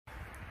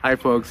Hi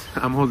folks,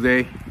 I'm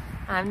Jose.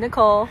 I'm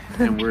Nicole.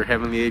 And we're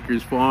Heavenly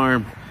Acres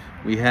Farm.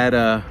 We had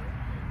a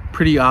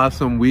pretty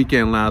awesome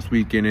weekend last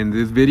weekend, and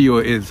this video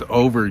is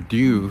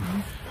overdue.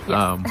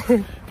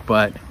 Yes.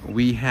 But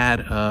we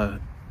had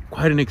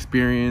quite an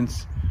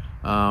experience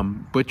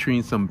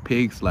butchering some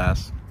pigs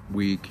last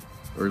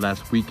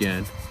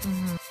weekend.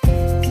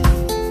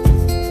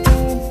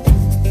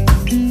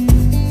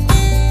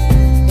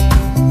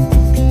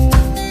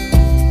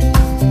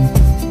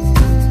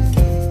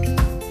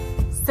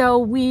 So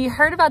we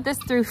heard about this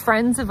through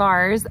friends of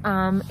ours,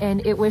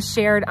 and it was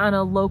shared on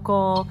a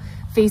local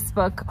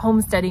Facebook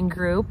homesteading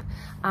group.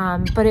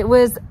 But it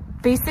was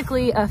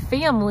basically a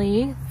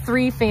family,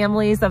 3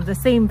 families of the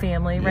same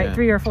family, right?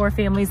 3 or 4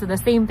 families of the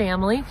same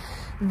family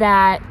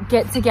that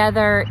get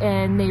together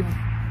and they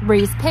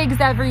raise pigs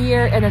every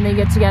year, and then they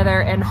get together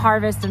and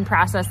harvest and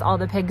process all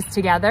the pigs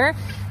together.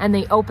 And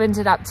they opened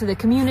it up to the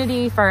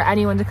community for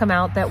anyone to come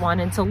out that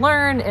wanted to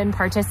learn and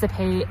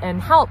participate and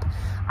help,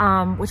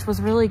 which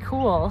was really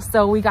cool.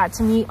 So we got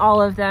to meet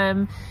all of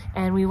them,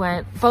 and we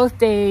went both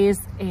days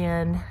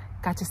and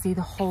got to see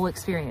the whole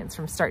experience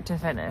from start to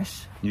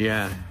finish.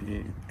 Yeah,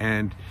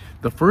 and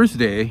the first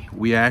day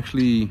we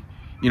actually,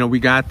 we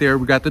got there,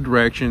 we got the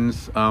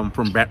directions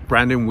from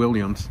Brandon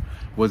Williams,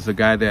 was the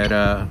guy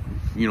that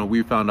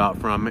we found out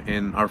from,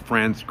 and our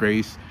friends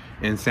Grace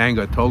and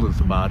Sanga told us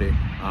about it.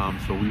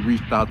 So we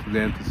reached out to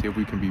them to see if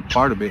we can be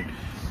part of it,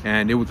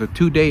 and it was a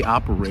 2-day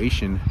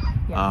operation.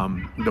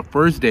 The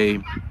first day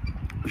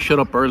we showed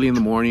up early in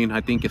the morning. I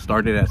think it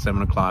started at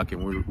 7 o'clock,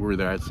 and we were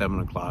there at 7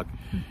 o'clock.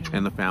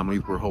 And the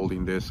families were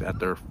holding this at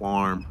their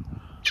farm.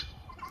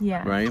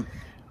 Right.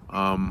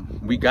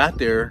 We got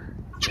there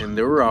and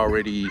they were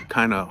already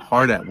kind of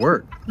hard at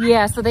work.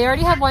 So they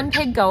already had 1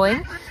 pig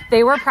going.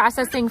 They were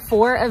processing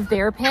 4 of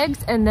their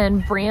pigs, and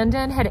then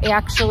Brandon had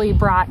actually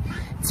brought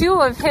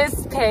 2 of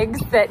his pigs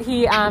that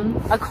he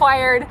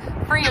acquired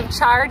free of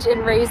charge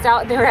and raised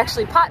out. They were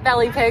actually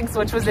potbelly pigs,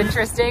 which was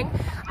interesting.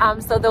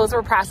 So those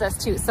were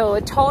processed too. So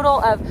a total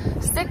of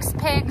 6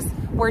 pigs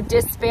were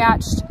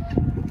dispatched,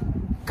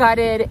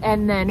 gutted,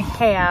 and then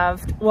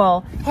halved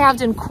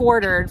and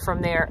quartered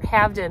from there,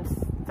 halved and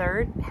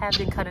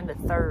cut into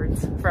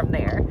thirds from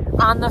there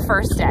on the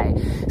first day.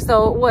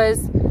 So it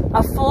was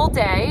a full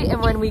day,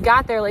 and when we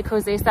got there, like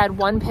Jose said,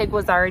 1 pig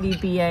was already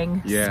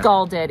being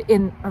scalded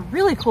in a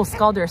really cool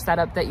scalder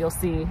setup that you'll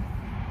see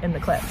in the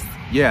clips.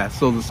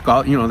 So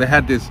the they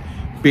had this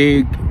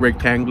big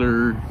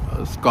rectangular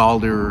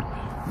scalder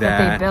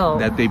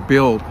that they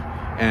built,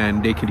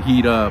 and they could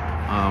heat up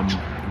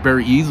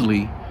very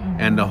easily,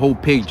 and the whole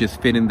pig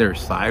just fit in there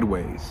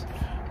sideways.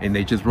 And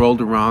they just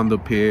rolled around the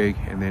pig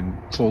and then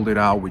pulled it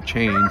out with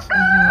chains,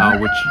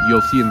 which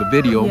you'll see in the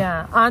video.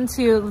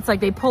 It's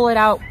like they pull it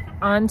out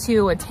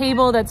onto a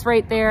table that's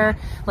right there,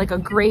 like a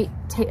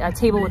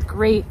table with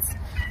grates.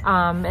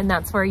 And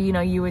that's where,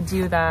 you would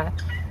do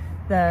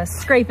the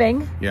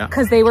scraping,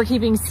 because they were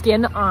keeping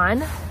skin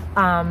on.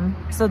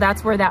 So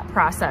that's where that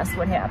process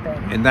would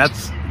happen. And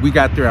we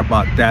got there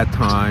about that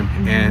time.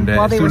 And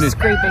as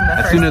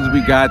soon as we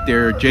got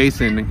there,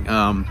 Jason,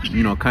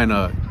 kind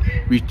of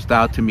reached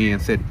out to me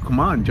and said, "Come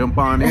on, jump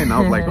on in." I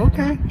was like,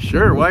 "Okay,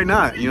 sure, why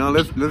not?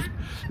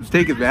 Let's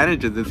take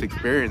advantage of this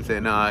experience."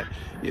 And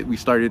we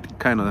started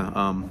kind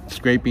of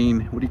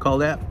scraping. What do you call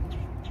that?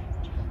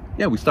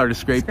 We started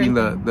scraping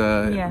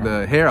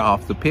the hair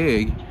off the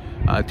pig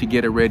to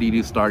get it ready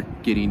to start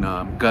getting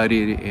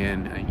gutted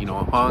and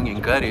hung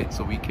and gutted,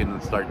 so we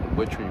can start the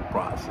butchering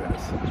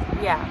process.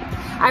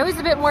 I was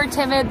a bit more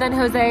timid than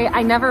Jose.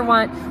 I never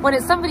when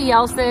it's somebody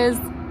else's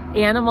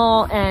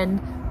animal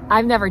and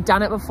I've never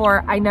done it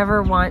before, I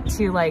never want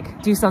to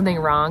do something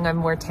wrong. I'm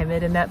more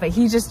timid in that, but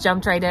he just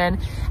jumped right in.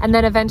 And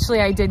then eventually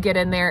I did get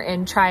in there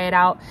and try it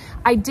out.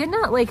 I did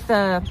not like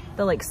the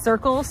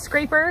circle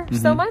scraper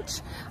so much.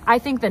 I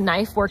think the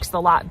knife works a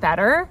lot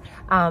better.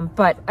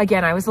 But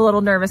again, I was a little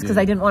nervous because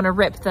I didn't want to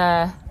rip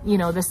the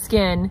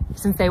skin,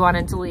 since they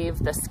wanted to leave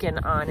the skin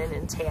on and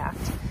intact.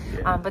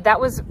 But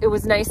it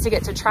was nice to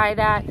get to try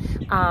that.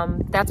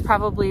 That's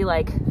probably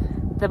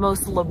the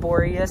most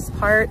laborious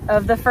part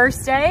of the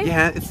first day.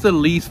 It's the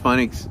least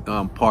fun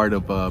part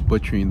of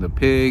butchering the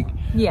pig.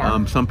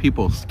 Some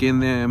people skin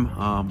them.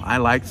 I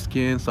like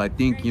skin, so I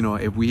think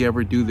if we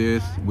ever do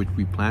this, which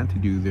we plan to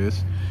do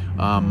this,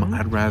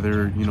 I'd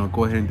rather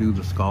go ahead and do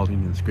the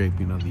scalding and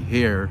scraping of the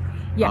hair.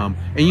 And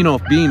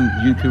being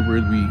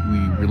YouTubers,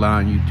 we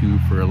rely on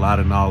YouTube for a lot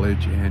of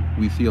knowledge, and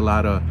we see a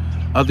lot of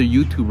other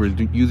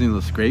YouTubers using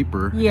the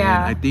scraper. And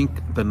I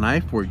think the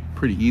knife worked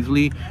pretty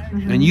easily.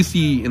 And you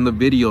see in the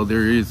video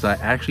there is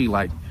actually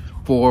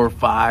 4 or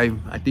 5,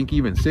 I think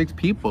even 6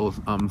 people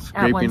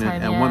scraping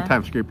at one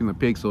time scraping the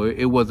pig. So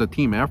it was a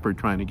team effort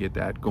trying to get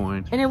that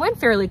going. And it went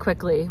fairly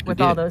quickly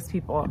with all those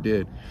people. It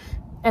did.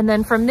 And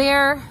then from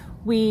there,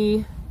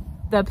 the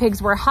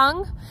pigs were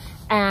hung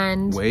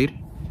and weighed.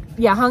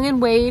 Hung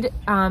and weighed.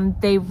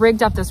 They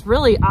rigged up this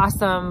really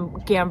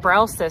awesome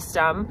gambrel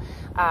system.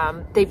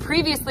 They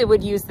previously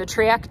would use the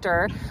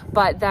tractor,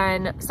 but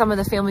then some of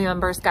the family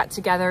members got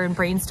together and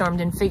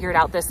brainstormed and figured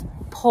out this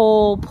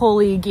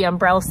pulley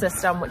gambrel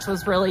system, which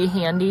was really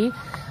handy,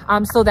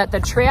 so that the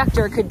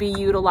tractor could be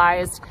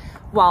utilized.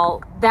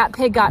 While that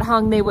pig got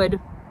hung, they would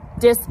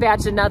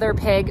dispatch another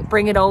pig,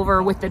 bring it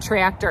over with the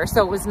tractor.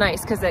 So it was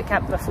nice because it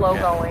kept the flow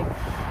going,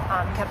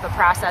 kept the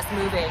process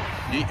moving.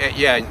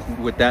 Yeah,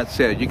 with that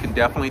said, you can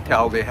definitely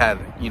tell they had,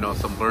 you know,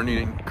 some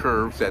learning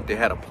curves that they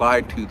had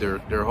applied to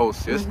their whole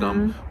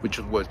system, which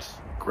was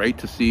great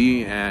to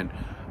see and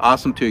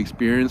awesome to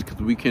experience,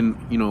 because we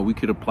can, you know, we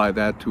could apply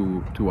that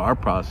to our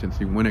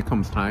processing when it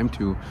comes time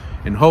to,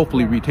 and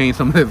hopefully retain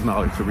some of this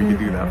knowledge so we can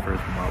do that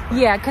first.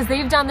 Yeah, because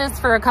they've done this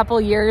for a couple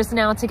years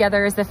now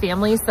together as a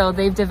family, so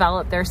they've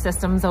developed their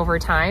systems over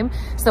time.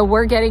 So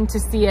we're getting to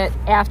see it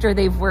after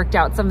they've worked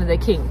out some of the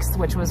kinks,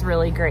 which was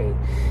really great.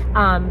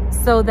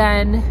 So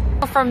then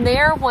from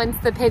there, once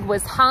the pig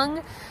was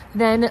hung,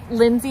 then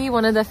Lindsay,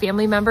 one of the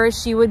family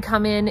members, she would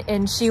come in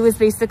and she was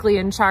basically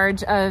in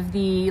charge of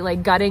the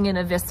like gutting and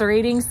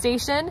eviscerating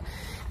station.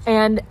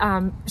 And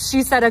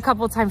she said a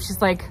couple times,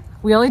 she's like,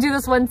 we only do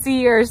this once a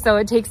year, so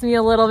it takes me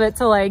a little bit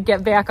to like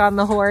get back on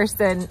the horse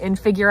and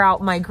figure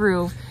out my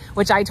groove,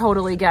 which I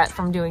totally get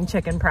from doing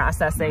chicken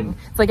processing.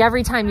 It's like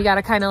every time you got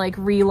to kind of like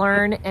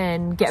relearn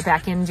and get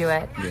back into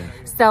it.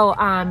 So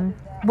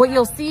what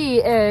you'll see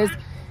is,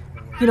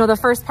 you know, the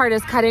first part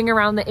is cutting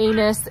around the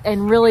anus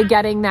and really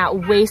getting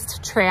that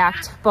waste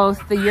tract,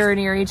 both the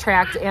urinary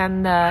tract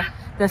and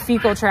the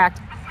fecal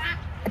tract,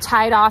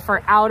 tied off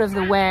or out of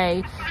the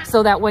way,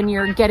 so that when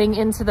you're getting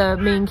into the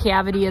main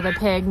cavity of the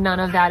pig, none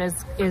of that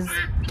is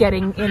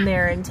getting in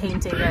there and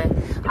tainting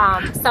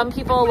it. Some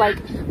people, like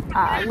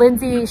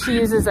Lindsay, she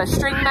uses a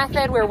string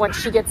method where once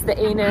she gets the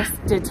anus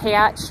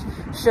detached,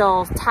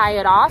 she'll tie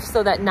it off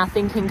so that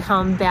nothing can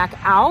come back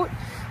out.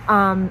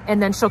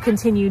 And then she'll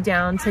continue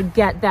down to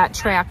get that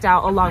tract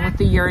out along with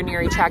the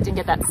urinary tract and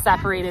get that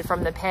separated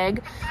from the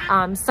pig.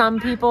 Some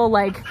people,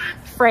 like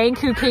Frank,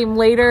 who came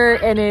later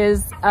and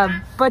is a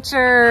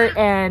butcher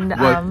and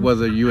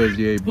was a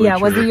USDA butcher. Yeah,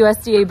 was a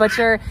USDA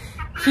butcher.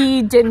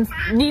 He didn't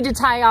need to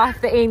tie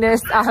off the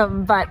anus,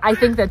 but I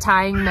think the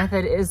tying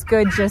method is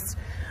good just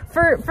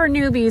for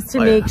newbies to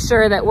make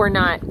sure that we're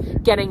not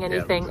getting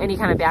anything, any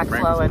kind of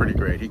backflow. Frank was pretty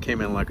great. He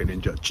came in like a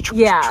ninja.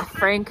 Yeah,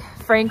 Frank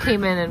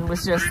came in and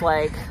was just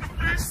like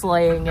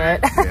slaying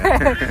it.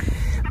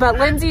 But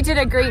Lindsay did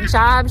a great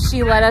job.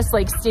 She let us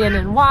like stand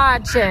and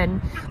watch,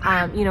 and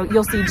you know,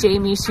 you'll see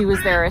Jamie, she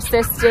was there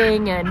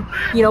assisting, and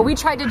you know, we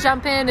tried to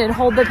jump in and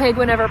hold the pig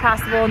whenever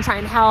possible and try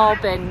and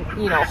help and,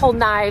 you know, hold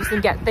knives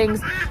and get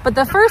things. But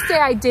the first day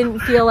I didn't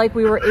feel like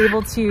we were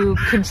able to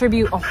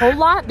contribute a whole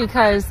lot,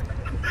 because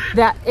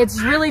that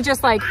it's really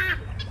just like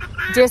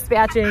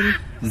dispatching,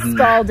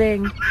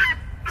 scalding,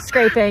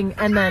 scraping,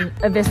 and then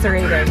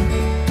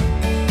eviscerating.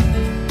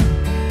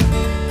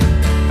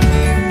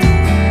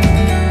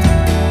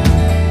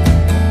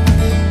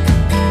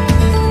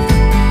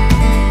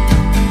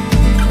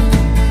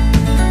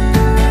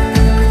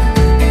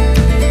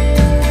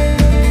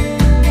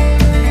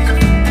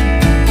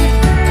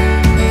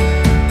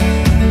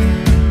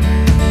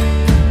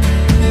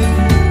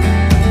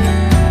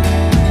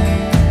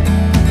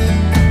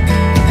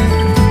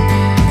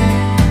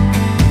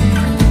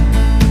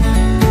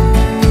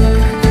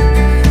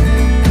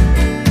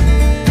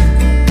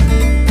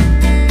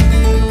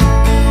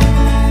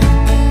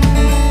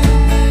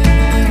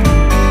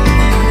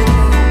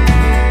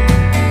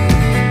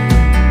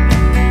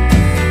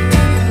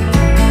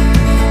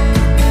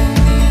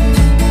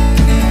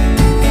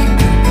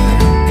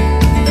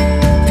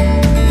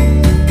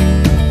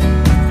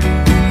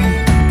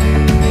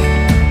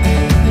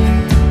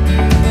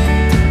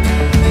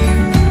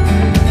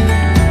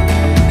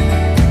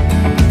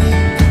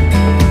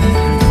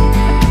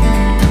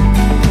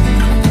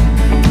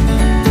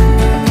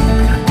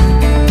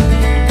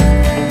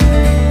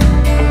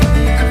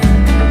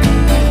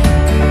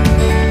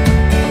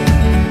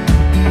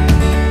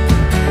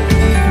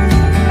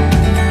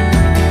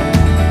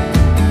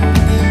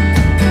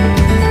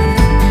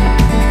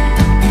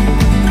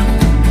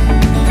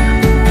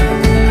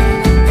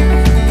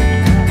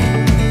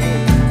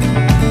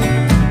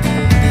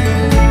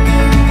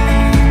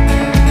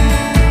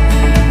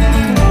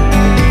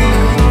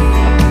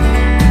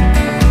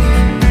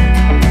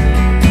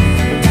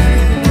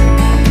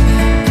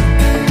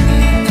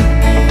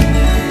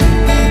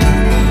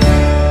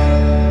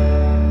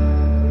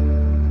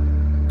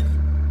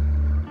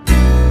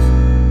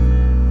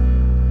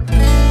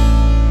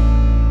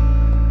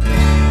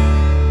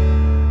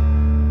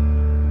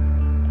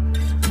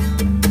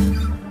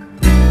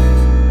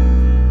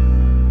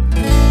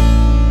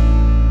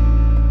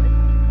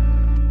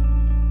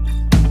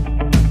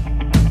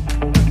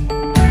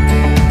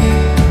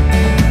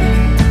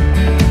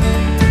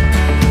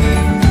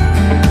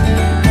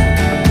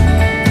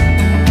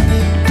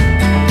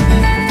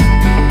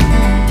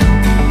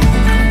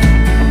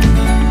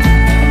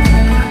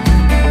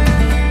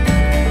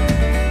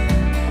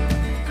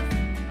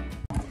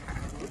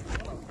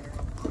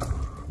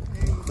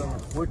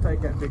 We'll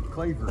take that big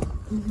cleaver.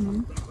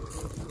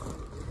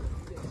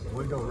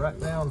 We go right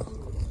down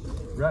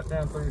right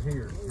down through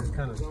here, just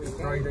kind of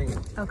straight in.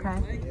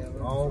 Okay.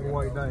 All the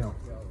way down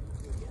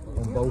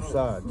on both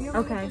sides.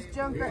 Okay. This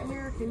junk right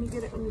here, can you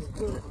get it when you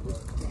split it?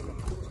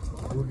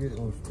 We'll get it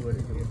on split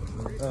it.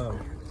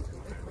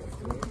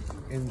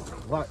 And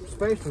like,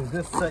 especially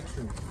this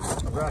section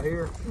right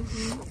here,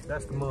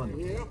 that's the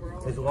money.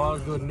 There's a lot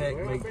of good neck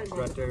meat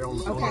right there on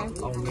them.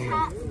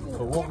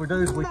 So what we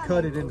do is we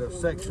cut it into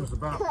sections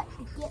about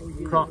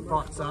crock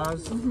pot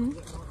size. It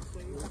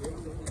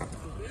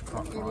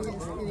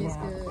is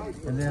good.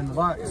 And then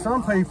like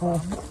some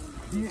people,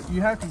 you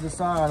have to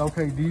decide,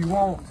 okay, do you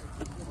want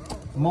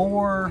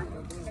more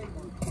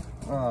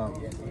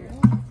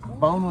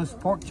boneless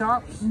pork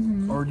chops,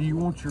 or do you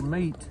want your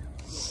meat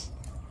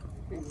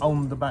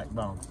on the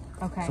backbone?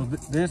 Okay. So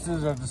this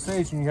is a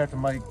decision you have to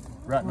make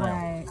right now.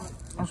 Right.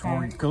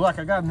 Okay. Because like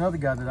I got another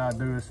guy that I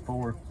do this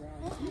for.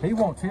 He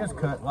wants his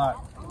cut like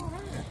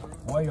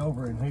way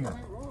over in here.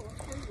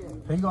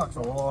 He likes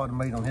a lot of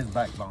meat on his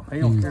backbone. He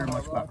don't care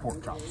much about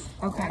pork chops.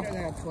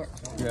 Okay.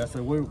 Yeah,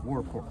 so we're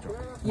pork chops.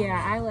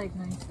 Yeah, I like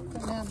mine.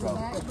 Now the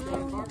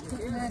backbone,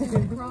 putting that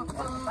in the crock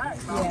pot,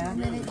 Yeah.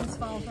 and then it just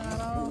falls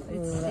right off.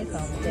 That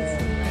sounds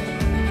good.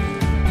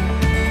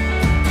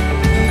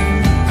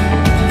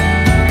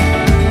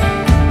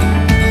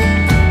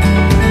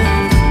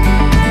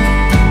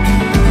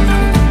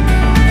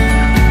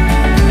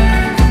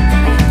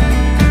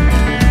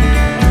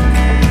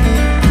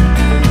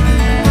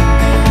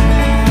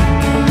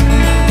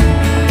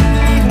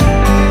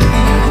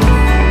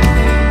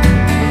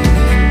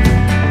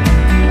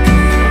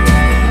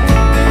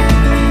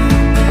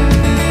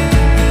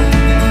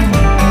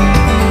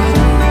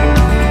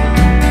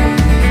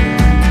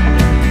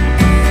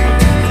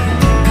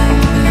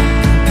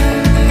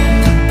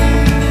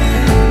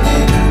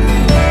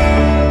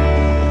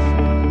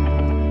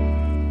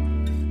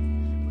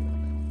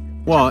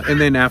 Well, and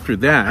then after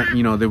that,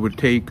 you know, they would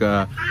take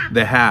the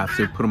halves,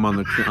 they put them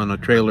on a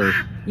trailer,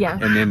 Yeah.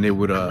 and then they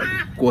would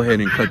go ahead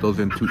and cut those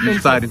into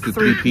each side into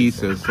three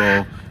pieces.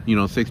 So, you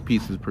know, 6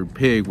 pieces per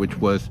pig, which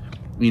was,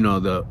 you know,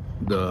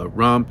 the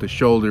rump, the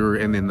shoulder,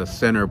 and then the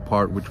center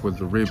part, which was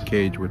the rib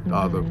cage with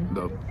all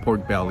the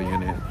pork belly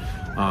in it.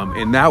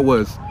 And that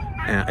was,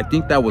 I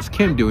think that was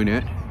Kim doing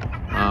it.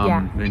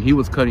 And he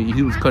was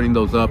cutting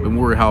those up, and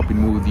we were helping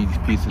move these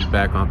pieces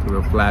back onto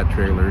the flat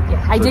trailer.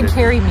 Yeah, I did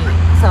carry meat,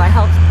 so I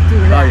helped do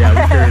that. Oh yeah,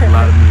 we carried a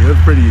lot of meat. It was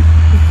pretty,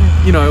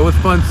 you know, it was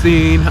fun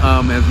seeing.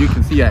 As you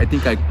can see, I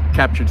think I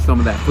captured some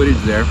of that footage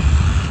there.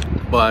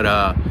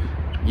 But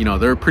you know,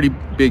 they're pretty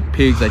big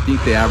pigs. I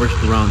think they averaged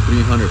around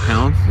 300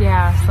 pounds.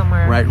 Yeah,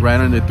 somewhere. Right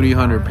under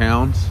 300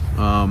 pounds.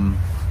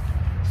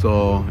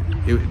 So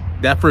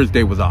that first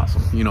day was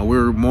awesome. You know, we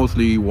were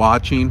mostly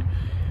watching.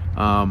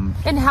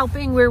 And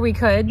helping where we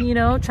could, you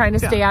know, trying to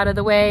stay out of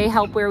the way,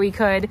 help where we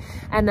could.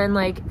 And then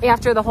like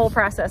after the whole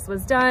process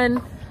was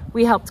done,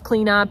 we helped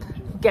clean up,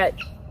 get,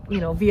 you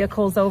know,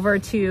 vehicles over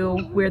to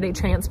where they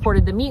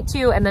transported the meat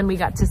to. And then we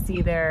got to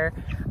see their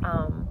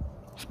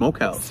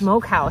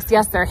smokehouse.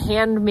 Yes, their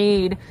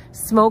handmade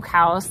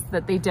smokehouse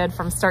that they did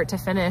from start to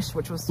finish,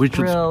 which was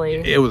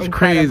it was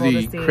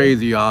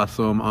crazy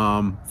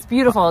awesome. It's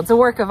beautiful. It's a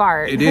work of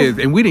art. It is,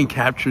 and we didn't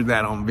capture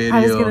that on video.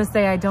 I was gonna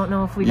say, I don't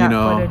know if we got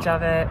footage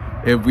of it.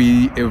 If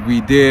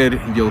we did,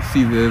 you'll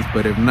see this,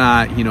 but if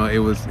not, you know, it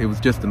was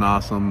just an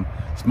awesome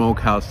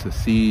smokehouse to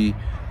see.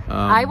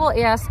 I will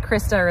ask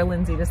Krista or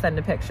Lindsay to send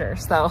a picture,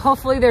 so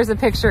hopefully there's a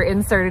picture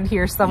inserted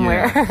here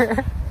somewhere.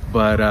 Yeah.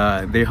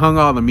 But they hung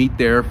all the meat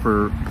there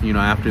for, you know,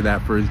 after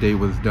that first day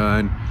was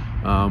done.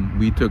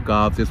 We took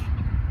off. This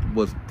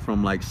was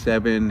from like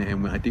 7,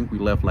 and I think we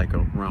left like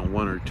around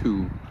 1 or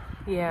 2.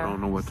 Yeah. I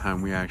don't know what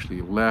time we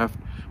actually left,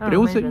 but it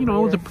was it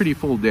was a pretty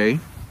full day.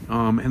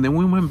 And then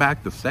we went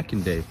back the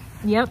second day.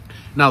 Yep.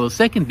 Now the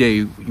second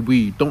day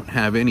we don't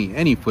have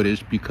any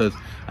footage because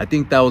I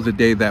think that was a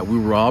day that we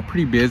were all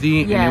pretty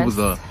busy, and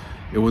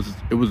it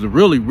was a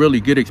really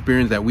good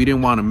experience that we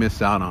didn't want to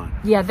miss out on.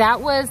 Yeah,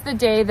 that was the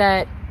day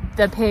that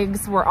the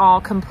pigs were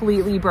all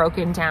completely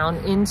broken down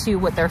into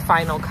what their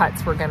final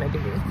cuts were going to be.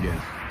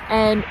 Yeah.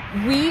 And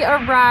we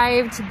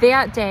arrived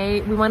that day.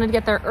 We wanted to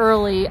get there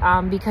early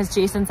because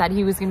Jason said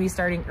he was going to be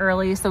starting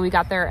early. So we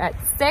got there at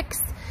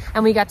 6,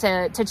 and we got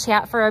to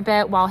chat for a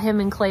bit while him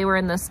and Clay were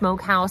in the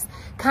smokehouse,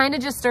 kind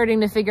of just starting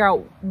to figure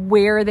out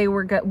where they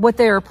were, what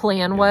their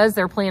plan was,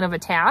 their plan of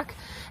attack.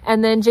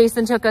 And then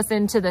Jason took us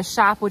into the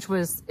shop, which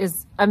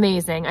is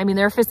amazing. I mean,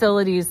 their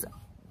facilities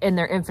and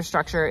their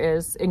infrastructure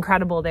is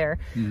incredible there,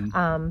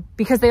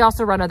 because they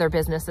also run other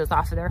businesses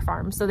off of their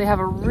farm. So they have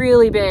a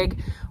really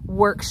big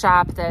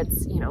workshop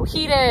that's, you know,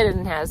 heated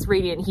and has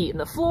radiant heat in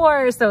the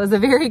floor. So it was a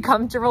very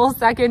comfortable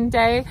second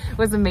day. It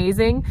was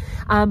amazing.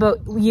 But,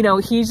 you know,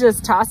 he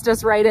just tossed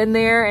us right in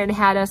there and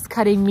had us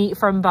cutting meat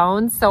from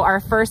bones. So our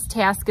first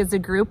task as a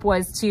group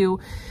was to,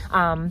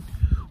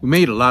 we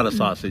made a lot of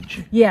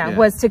sausage. Yeah,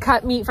 was to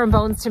cut meat from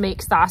bones to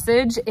make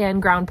sausage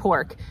and ground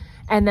pork.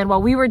 And then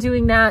while we were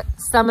doing that,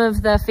 some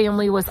of the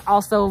family was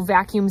also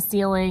vacuum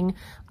sealing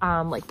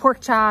like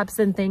pork chops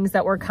and things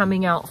that were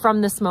coming out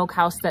from the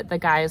smokehouse that the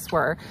guys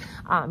were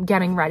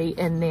getting ready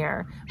in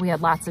there. We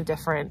had lots of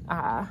different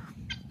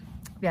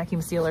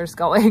vacuum sealers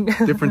going.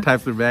 Different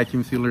types of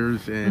vacuum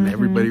sealers, and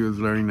everybody was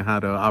learning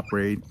how to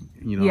operate,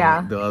 you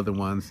know, the other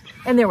ones.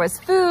 And there was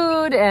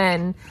food,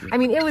 and I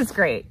mean, it was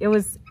great. It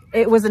was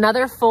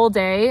another full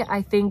day.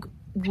 I think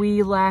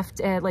we left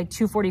at like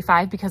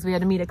 2:45 because we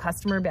had to meet a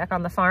customer back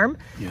on the farm.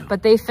 Yeah.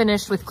 But they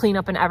finished with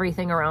cleanup and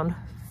everything around,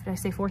 did I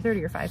say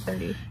 4:30 or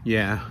 5:30?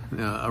 Yeah,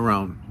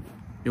 around.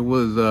 It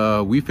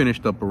was, we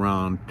finished up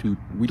around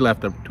we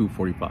left at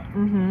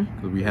 2:45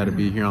 because we had to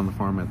be here on the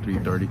farm at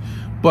 3:30.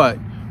 But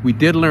we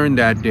did learn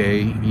that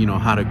day, you know,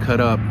 how to cut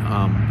up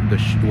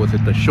was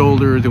it the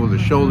shoulders? It was the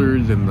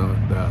shoulders and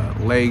the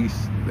legs,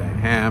 the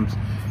hams,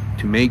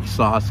 to make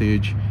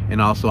sausage,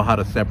 and also how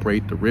to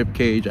separate the rib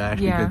cage. I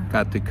actually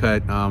got to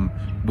cut,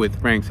 with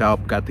Frank's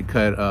help, got to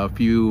cut a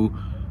few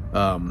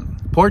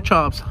pork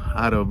chops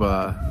out of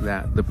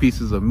the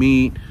pieces of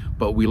meat.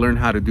 But we learned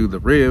how to do the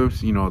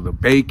ribs, you know, the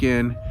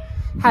bacon,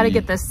 how to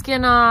get the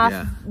skin off,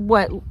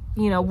 what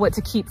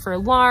to keep for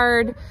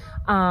lard,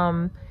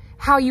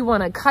 how you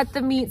want to cut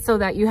the meat so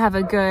that you have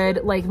a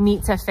good like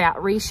meat to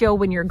fat ratio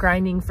when you're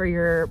grinding for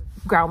your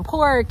ground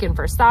pork and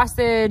for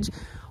sausage,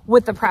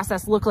 what the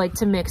process looked like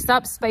to mix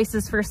up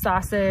spices for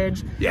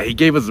sausage. Yeah, he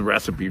gave us a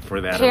recipe for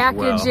that.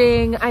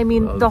 Packaging, as well. I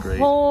mean, the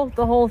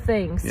whole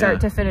thing, start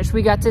to finish.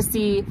 We got to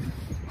see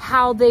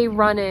how they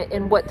run it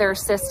and what their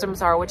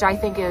systems are, which I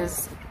think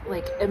is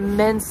like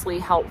immensely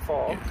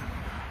helpful.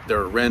 They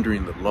were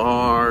rendering the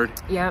lard.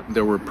 Yep.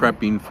 They were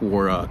prepping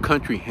for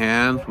country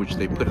hams, which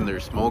they put in their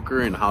smoker,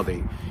 and how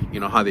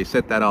they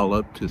set that all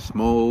up to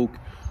smoke.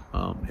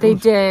 They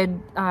did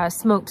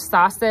smoked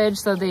sausage,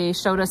 so they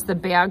showed us the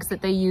bags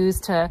that they use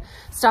to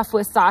stuff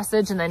with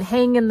sausage and then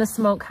hang in the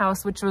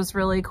smokehouse, which was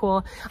really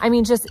cool. I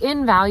mean, just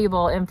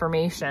invaluable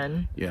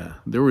information. Yeah,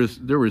 there was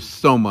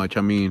so much.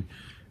 I mean,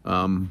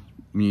 when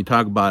you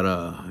talk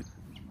about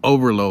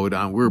overload,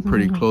 we were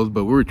pretty close,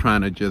 but we were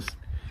trying to just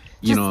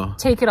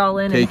take it all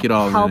in,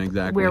 help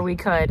exactly where we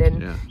could.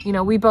 And you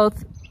know, we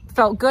both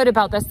felt good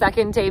about the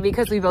second day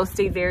because we both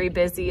stayed very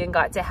busy and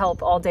got to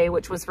help all day,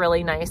 which was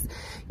really nice.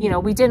 You know,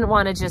 we didn't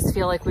want to just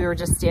feel like we were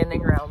just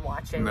standing around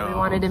watching. No. We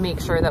wanted to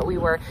make sure that we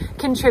were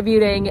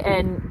contributing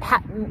and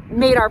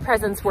made our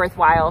presence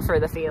worthwhile for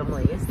the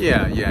families.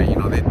 Yeah, you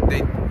know,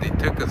 they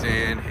took us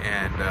in,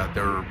 and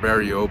they were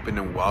very open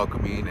and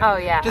welcoming.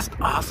 And just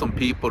awesome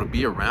people to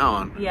be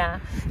around. Yeah.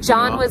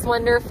 John was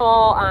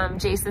wonderful.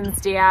 Jason's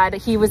dad,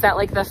 he was at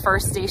like the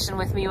first station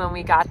with me when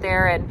we got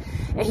there, and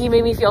he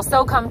made me feel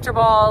so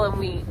comfortable. And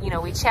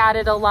we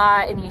chatted a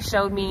lot, and he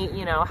showed me,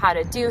 you know, how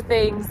to do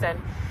things. And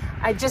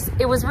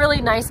it was really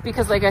nice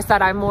because, like I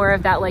said, I'm more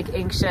of that like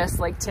anxious,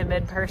 like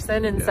timid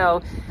person. And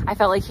so I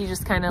felt like he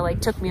just kind of like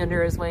took me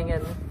under his wing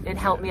and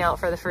helped me out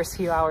for the first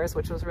few hours,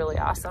 which was really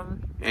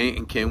awesome.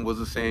 And Kim was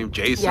the same.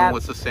 Jason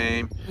was the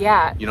same.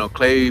 Yeah. You know,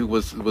 Clay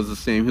was the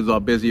same. He was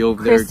all busy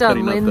over there. Krista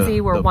and Lindsay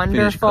were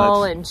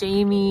wonderful, and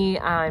Jamie.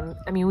 I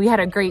mean, we had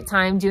a great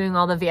time doing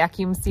all the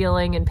vacuum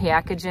sealing and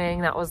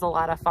packaging. That was a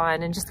lot of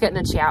fun, and just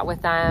getting to chat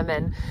with them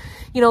and,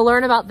 you know,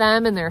 learn about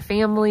them and their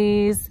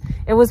families.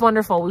 It was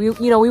wonderful. We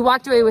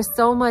walked away with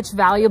so much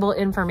valuable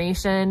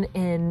information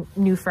and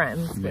new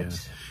friends.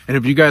 Which and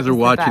if you guys are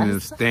watching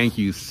this, thank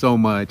you so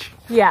much.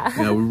 Yeah.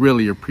 You know, we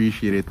really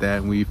appreciated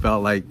that. And we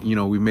felt like, you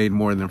know, we made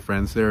more than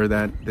friends there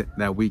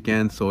that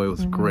weekend. So it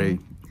was great.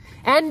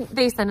 And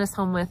they sent us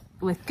home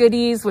with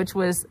goodies, which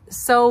was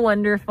so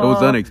wonderful. It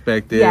was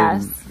unexpected.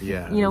 Yes.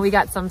 Yeah. You know, we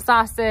got some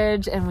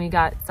sausage, and we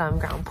got some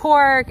ground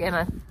pork and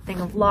a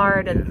thing of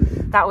lard,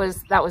 and that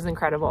was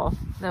incredible.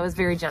 That was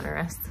very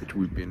generous. Which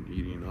we've been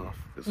eating off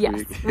this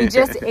week. Yes. We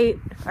just ate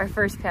our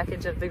first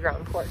package of the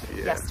ground pork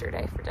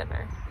yesterday for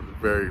dinner. It was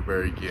very,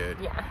 very good.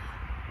 Yeah.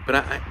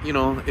 But you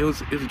know, it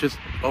was just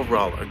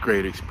overall a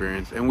great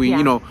experience, and we,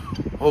 you know,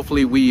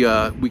 hopefully we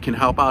can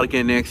help out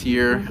again next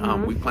year.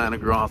 We plan to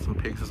grow out some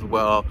pigs as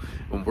well,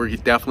 and we're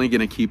definitely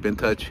gonna keep in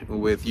touch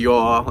with you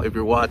all if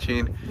you're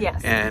watching.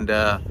 Yes. And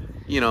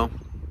you know,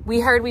 we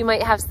heard we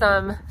might have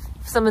some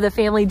of the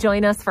family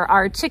join us for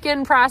our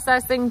chicken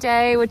processing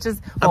day, which is,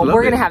 well,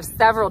 we're gonna have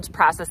several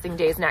processing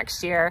days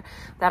next year.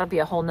 That'll be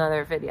a whole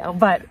nother video,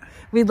 but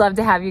we'd love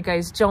to have you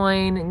guys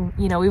join. And,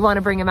 you know, we want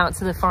to bring them out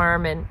to the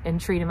farm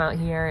and treat them out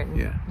here, and,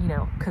 you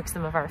know, cook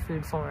some of our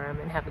food for them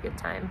and have a good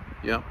time.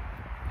 Yep.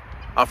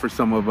 Offer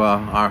some of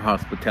our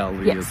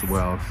hospitality as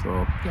well.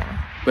 So,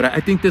 but I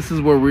think this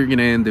is where we're going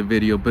to end the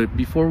video. But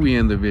before we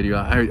end the video,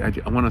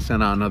 I want to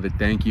send out another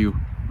thank you.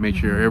 Make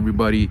sure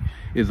everybody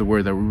is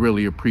aware that we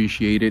really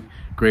appreciate it.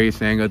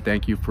 Grace, Anga,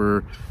 thank you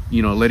for,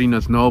 you know, letting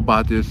us know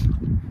about this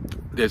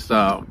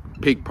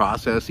pig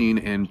processing,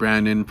 and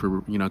Brandon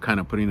for, you know, kind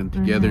of putting them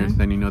together and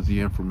sending us the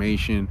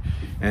information,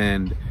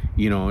 and,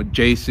 you know,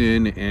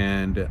 Jason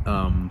and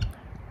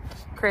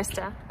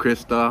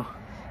Krista,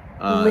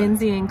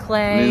 Lindsay and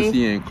Clay,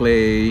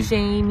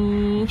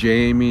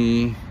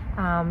 Jamie,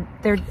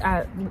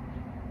 they're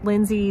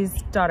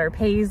Lindsay's daughter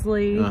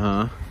Paisley.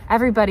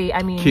 Everybody,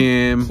 I mean,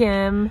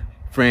 Kim,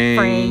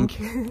 Frank.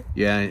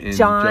 Yeah, and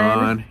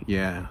John.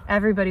 Yeah.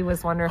 Everybody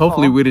was wonderful.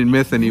 Hopefully we didn't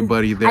miss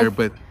anybody there,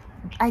 but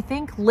I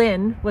think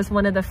Lynn was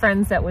one of the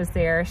friends that was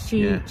there.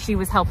 She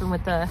was helping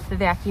with the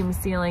vacuum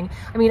sealing.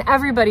 I mean,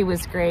 everybody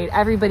was great.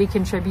 Everybody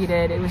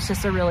contributed. It was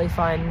just a really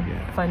fun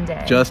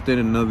day. Justin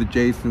and another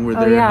Jason were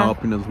there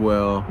helping as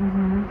well.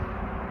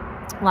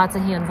 Lots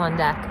of hands on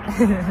deck.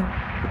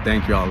 But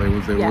thank y'all. It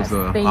was an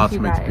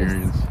awesome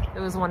experience. It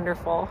was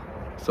wonderful.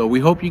 So we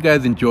hope you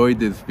guys enjoyed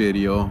this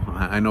video.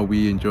 I know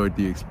we enjoyed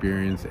the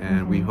experience,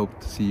 and we hope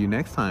to see you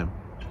next time.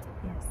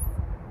 Yes.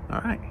 All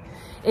right.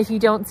 If you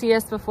don't see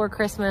us before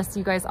Christmas,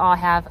 you guys all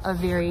have a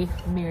very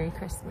Merry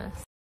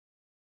Christmas.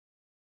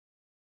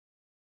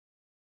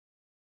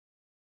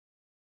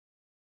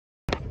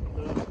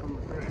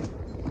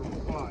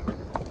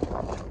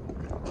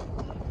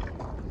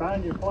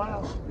 Find your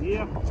plow?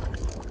 Yeah. All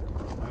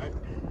right.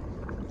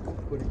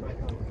 Put it back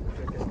on.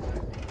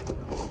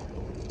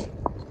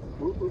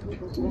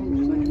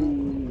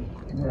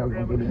 Yeah, we're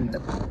gonna put it in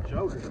there.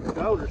 Shoulders.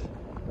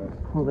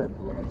 Pull that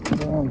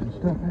arms and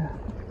stuff out.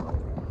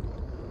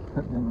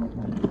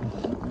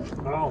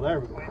 Oh, there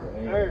we go.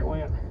 There it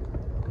went.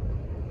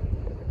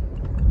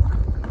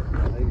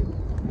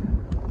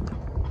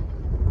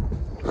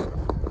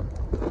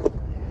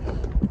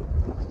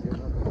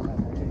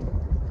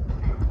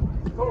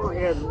 Go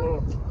ahead,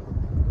 little.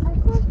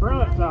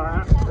 Front's all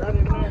right. Right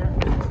in there.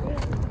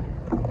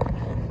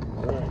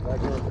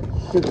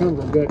 Here comes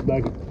a gut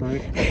bucket,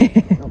 Frank.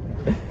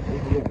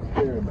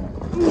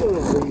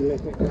 Ooh, you let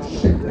that drop on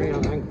the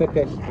ground. I can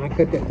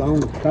put that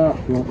bone on top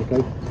if you want me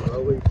to.